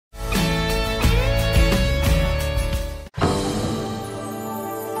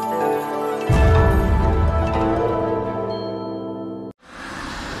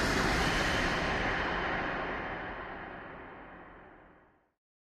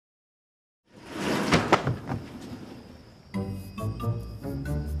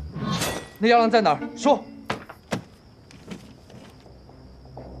那药郎在哪儿？说。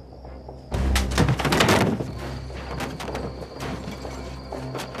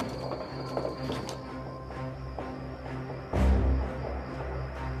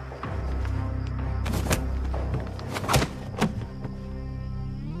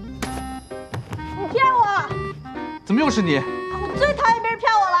你骗我！怎么又是你？我最讨厌别人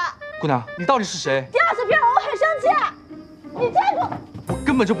骗我了。姑娘，你到底是谁？第二次骗我，我很生气。你见过？我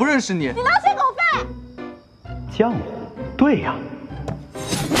根本就不认识你。你良心狗肺！浆糊，对呀。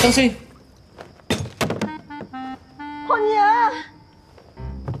相信。好黏！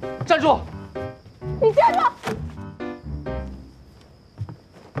站住！你站住！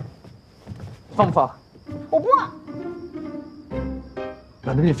放不放？我不。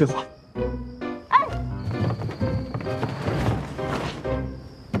懒得跟你废话。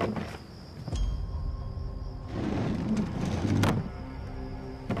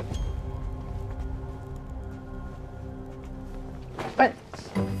哎，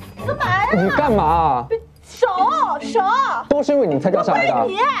你干嘛呀？你干嘛？手！都是因为你才掉下来的。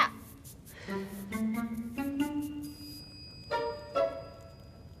你。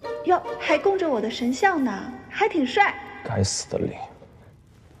哟，还供着我的神像呢，还挺帅。该死的灵！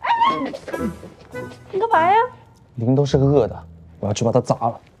你干嘛呀？灵都是恶的，我要去把它砸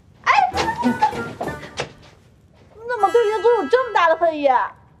了。怎么对人族有这么大的恨意？哎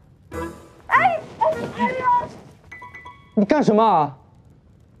呀！你干什么啊？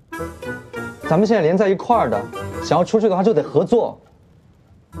咱们现在连在一块儿的，想要出去的话就得合作。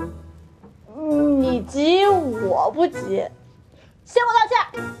你急我不急，先给我道歉。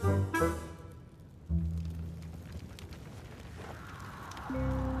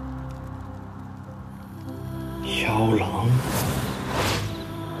妖狼，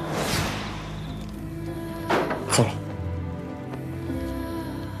走了，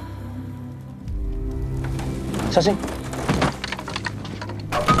小心。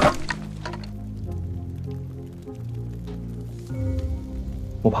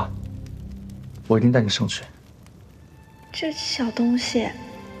不怕，我一定带你上去。这小东西，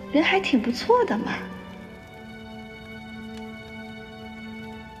人还挺不错的嘛。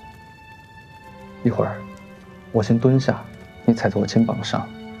一会儿，我先蹲下，你踩在我肩膀上，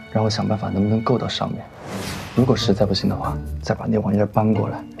让我想办法能不能够到上面。如果实在不行的话，再把那玩意儿搬过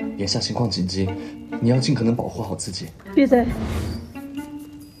来。眼下情况紧急，你要尽可能保护好自己。闭嘴！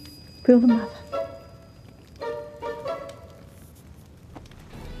不用那么麻烦。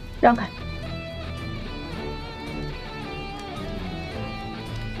让开！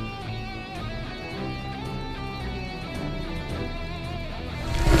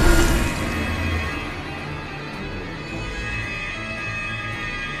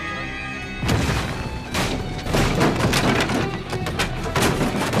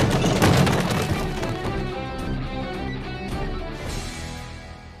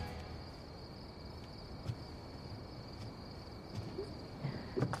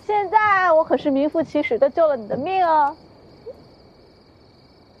现在我可是名副其实的救了你的命哦！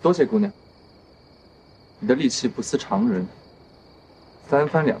多谢姑娘，你的力气不似常人，三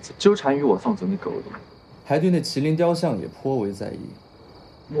番两次纠缠于我放走那狗灵，还对那麒麟雕像也颇为在意。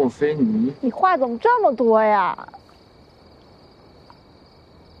莫非你话怎么这么多呀？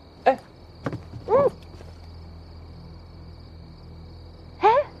哎，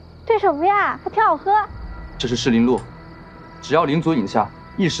这什么呀？还挺好喝。这是噬灵露，只要灵族饮下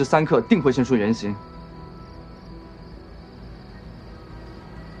，1时3刻定会现出原形。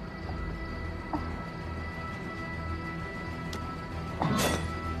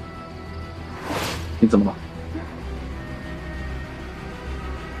你怎么了？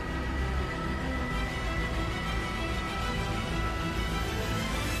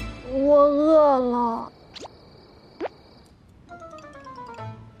我饿了。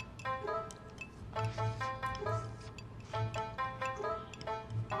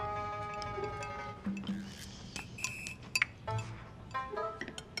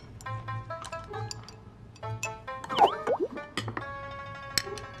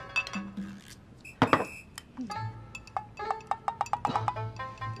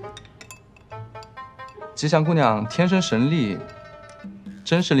吉祥姑娘天生神力，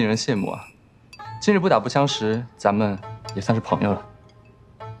真是令人羡慕啊！今日不打不相识，咱们也算是朋友了。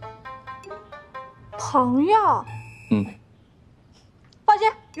朋友？嗯，放心，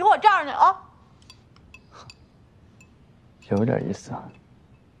一会儿我罩着你啊。有点意思啊。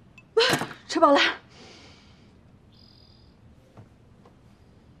吃饱了。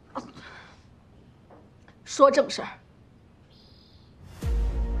说正事儿。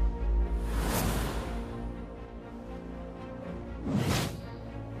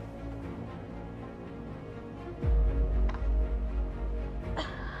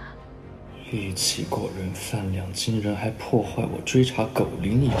义气过人，饭量惊人，还破坏我追查狗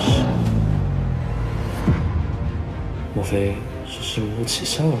灵一事。莫非是事无起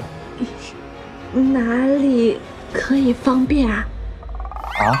效了？哪里可以方便啊？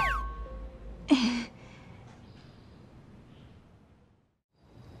啊？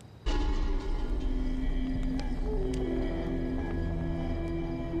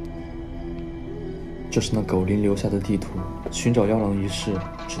这是那狗灵留下的地图，寻找妖狼一事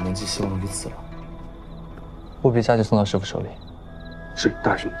只能寄希望于此了。务必加紧送到师傅手里。是，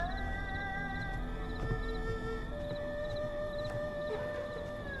大人。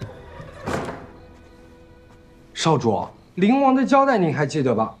少主，灵王的交代您还记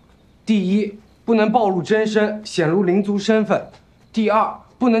得吧？第一，不能暴露真身，显露灵族身份；第二，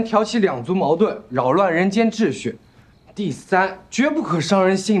不能挑起两族矛盾，扰乱人间秩序；第三，绝不可伤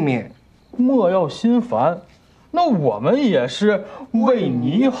人性命。莫要心烦，那我们也是为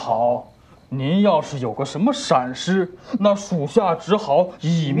你好。您要是有个什么闪失，那属下只好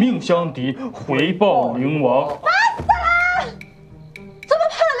以命相抵，回报灵王。烦死了！怎么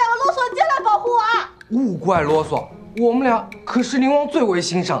派了2个啰嗦进来保护我啊？勿怪啰嗦，我们俩可是灵王最为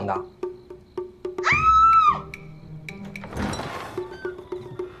欣赏的。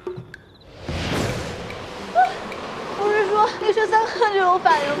不是说你吃3克就有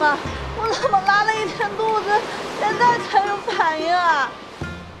反应吗？我怎么拉了1天肚子，现在才有反应啊？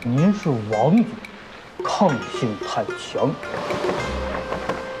您是王族，抗性太强。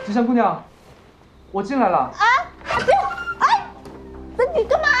吉祥姑娘，我进来了。啊！别！哎，那你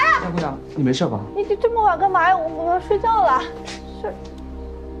干嘛呀？吉祥姑娘，你没事吧？你这么晚干嘛呀？我要睡觉了。是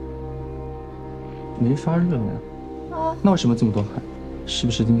没发热呀？啊？那为什么这么多汗？是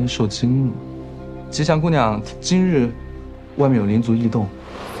不是今天受惊了？吉祥姑娘，今日外面有灵族异动，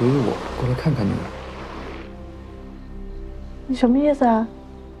所以我过来看看你们。你什么意思啊？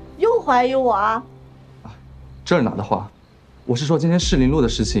又怀疑我啊？这儿哪的话，我是说今天试灵路的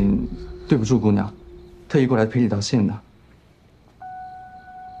事情，对不住姑娘，特意过来赔礼道歉的。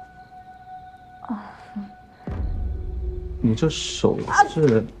啊，你这手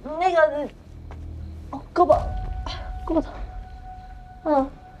是？那个，哦，胳膊疼。嗯。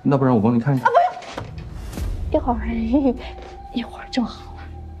那不然我帮你看一下。啊，不用，一会儿就好了。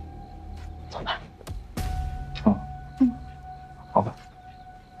走吧。好吧。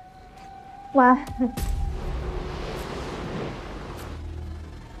晚安。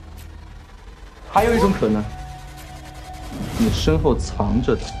还有一种可能，你身后藏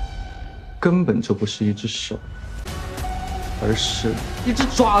着的根本就不是一只手，而是一只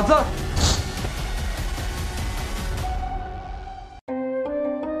爪子。